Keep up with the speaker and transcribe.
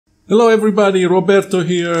Hello everybody, Roberto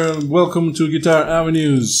here. Welcome to Guitar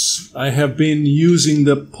Avenues. I have been using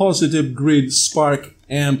the Positive Grid Spark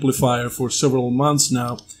amplifier for several months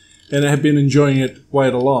now, and I have been enjoying it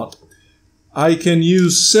quite a lot. I can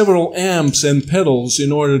use several amps and pedals in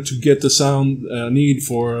order to get the sound need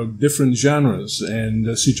for different genres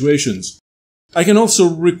and situations. I can also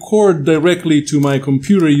record directly to my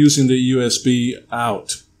computer using the USB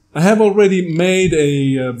out. I have already made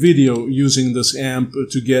a video using this amp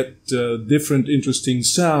to get different interesting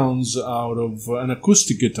sounds out of an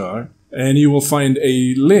acoustic guitar, and you will find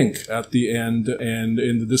a link at the end and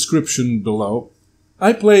in the description below.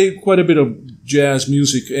 I play quite a bit of jazz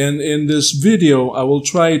music, and in this video I will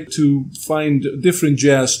try to find different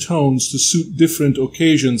jazz tones to suit different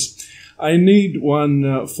occasions. I need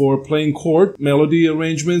one for playing chord melody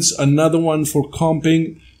arrangements, another one for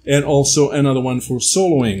comping, and also another one for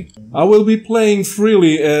soloing. I will be playing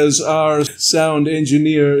freely as our sound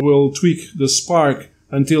engineer will tweak the Spark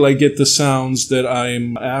until I get the sounds that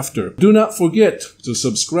I'm after. Do not forget to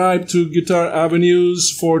subscribe to Guitar Avenues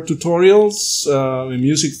for tutorials in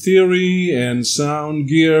music theory and sound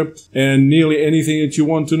gear and nearly anything that you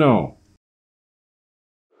want to know.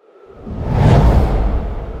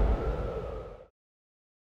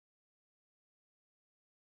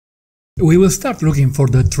 We will start looking for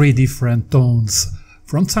the three different tones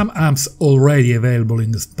from some amps already available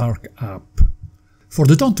in the Spark app. For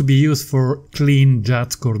the tone to be used for clean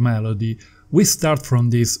jazz chord melody, we start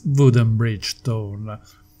from this wooden bridge tone,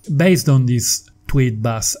 based on this tweed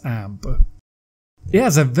bass amp. It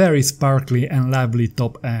has a very sparkly and lively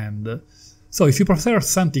top end, so if you prefer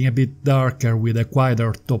something a bit darker with a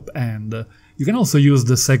quieter top end, you can also use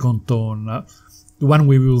the second tone, the one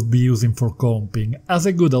we will be using for comping, as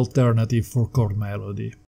a good alternative for chord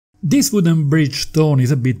melody. This wooden bridge tone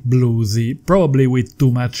is a bit bluesy, probably with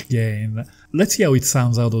too much gain. Let's see how it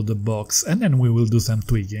sounds out of the box, and then we will do some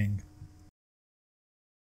tweaking.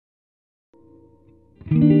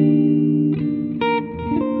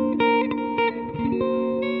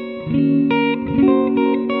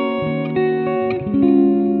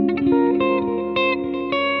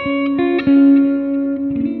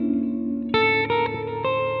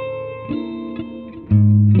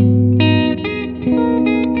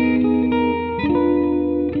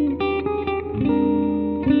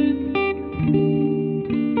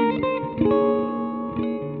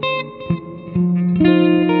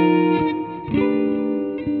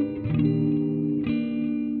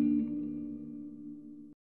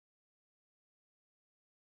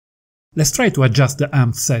 Let's try to adjust the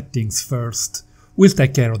amp settings first. We'll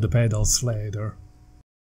take care of the pedals later.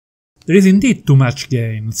 There is indeed too much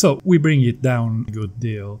gain, so we bring it down a good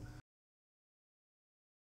deal.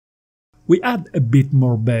 We add a bit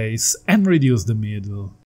more bass and reduce the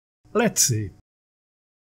middle. Let's see.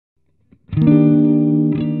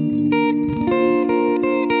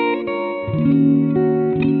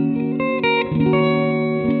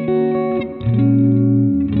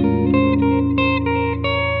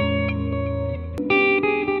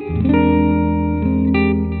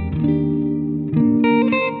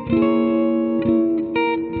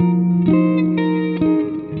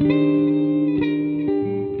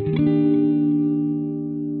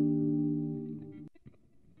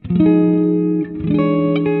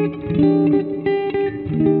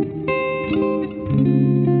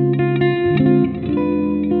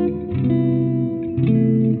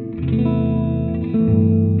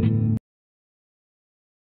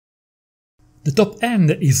 The top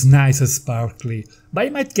end is nice and sparkly, but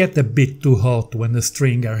it might get a bit too hot when the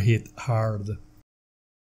strings are hit hard.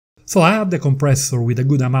 So I add the compressor with a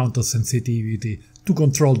good amount of sensitivity to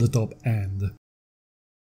control the top end.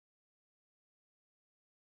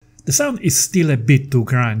 The sound is still a bit too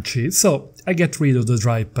crunchy, so I get rid of the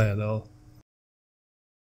drive pedal.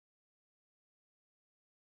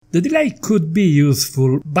 The delay could be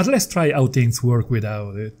useful, but let's try how things work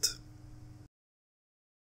without it.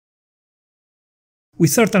 We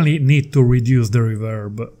certainly need to reduce the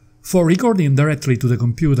reverb. For recording directly to the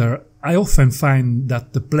computer, I often find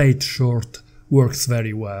that the plate short works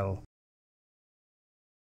very well.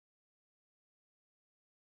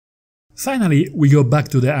 Finally, we go back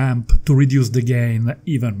to the amp to reduce the gain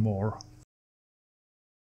even more.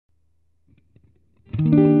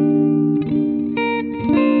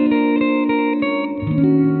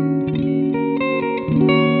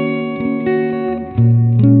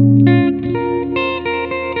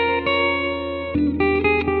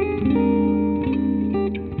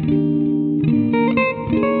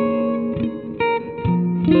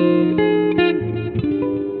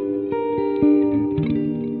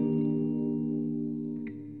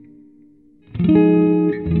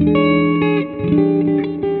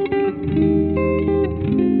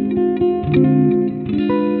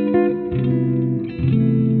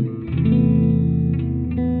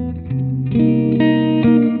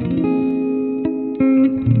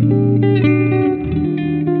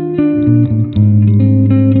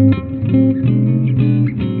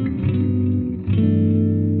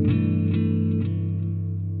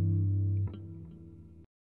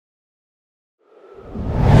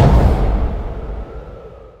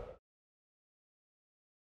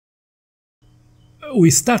 we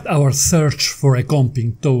start our search for a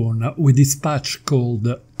comping tone with this patch called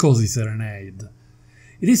Cozy Serenade.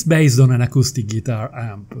 It is based on an acoustic guitar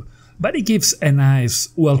amp, but it gives a nice,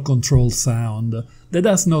 well-controlled sound that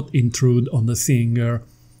does not intrude on the singer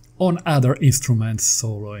on other instruments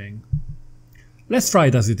soloing. Let's try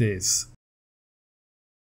it as it is.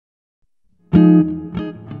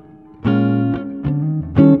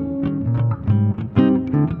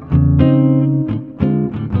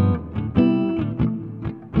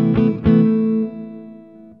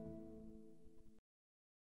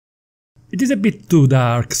 It is a bit too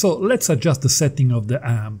dark, so let's adjust the setting of the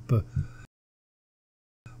amp.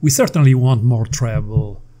 We certainly want more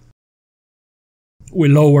treble. We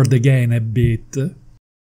lower the gain a bit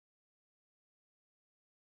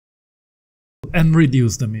and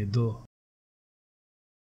reduce the middle.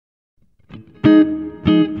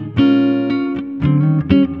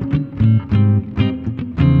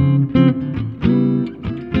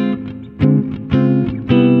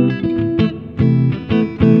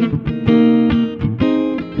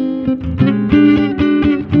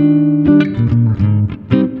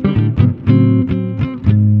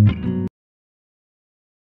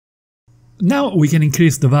 Now we can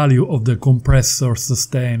increase the value of the compressor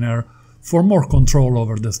sustainer for more control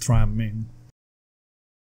over the strumming.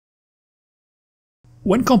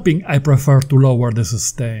 When comping, I prefer to lower the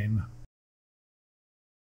sustain.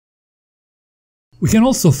 We can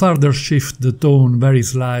also further shift the tone very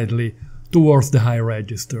slightly towards the high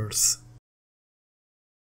registers.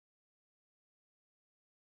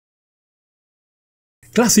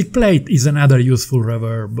 Classic plate is another useful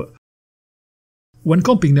reverb. When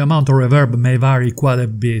comping, the amount of reverb may vary quite a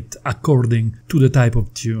bit according to the type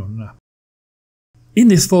of tune. In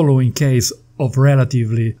this following case of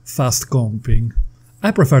relatively fast comping,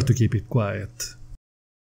 I prefer to keep it quiet.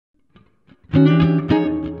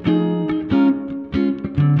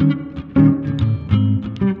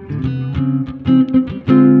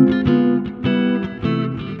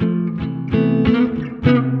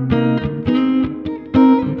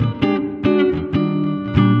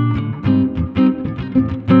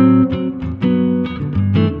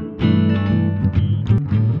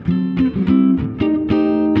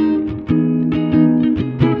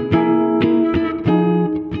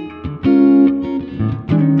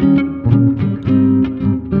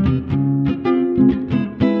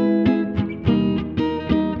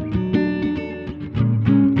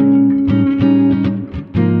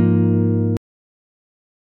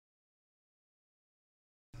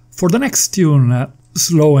 For the next tune,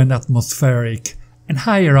 slow and atmospheric, a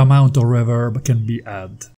higher amount of reverb can be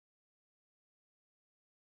added.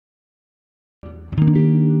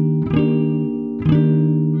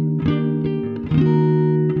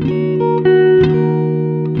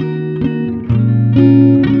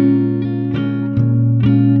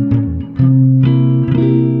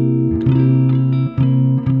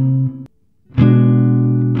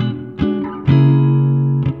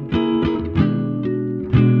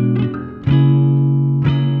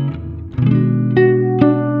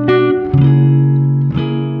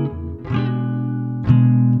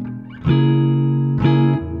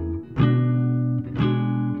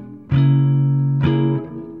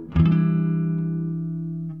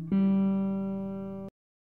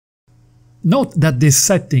 Note that this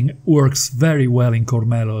setting works very well in chord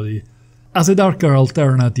melody, as a darker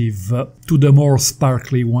alternative to the more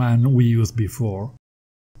sparkly one we used before.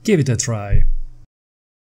 Give it a try.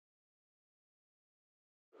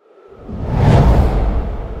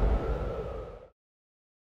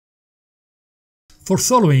 For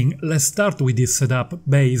soloing, let's start with this setup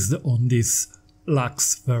based on this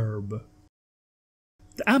lax verb.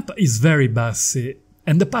 The amp is very bassy,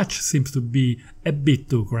 and the patch seems to be a bit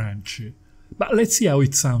too crunchy. But let's see how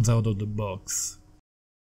it sounds out of the box.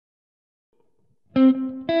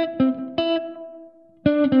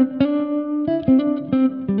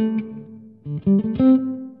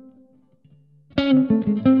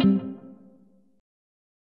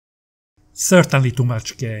 Certainly too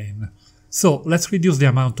much gain. So let's reduce the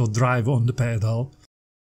amount of drive on the pedal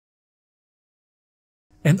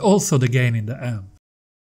and also the gain in the amp.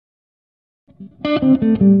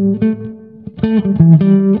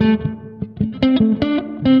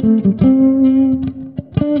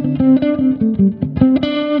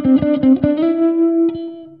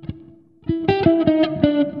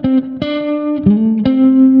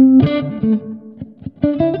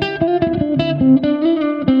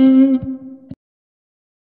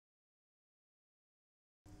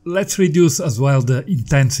 Let's reduce as well the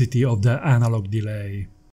intensity of the analog delay.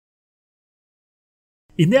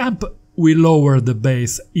 In the amp, we lower the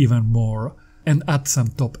bass even more and add some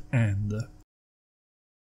top end.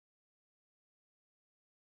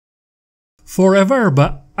 For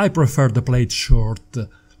reverb, I prefer the played short,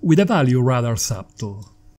 with a value rather subtle.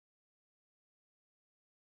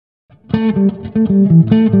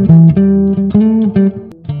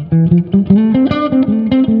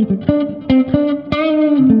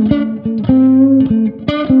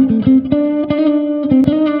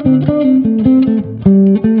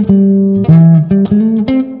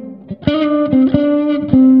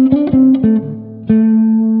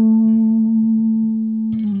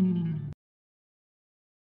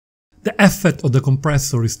 The effect of the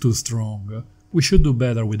compressor is too strong. We should do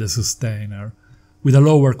better with the sustainer. With a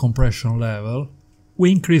lower compression level,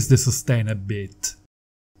 we increase the sustain a bit.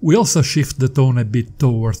 We also shift the tone a bit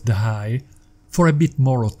towards the high, for a bit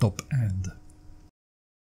more of top end.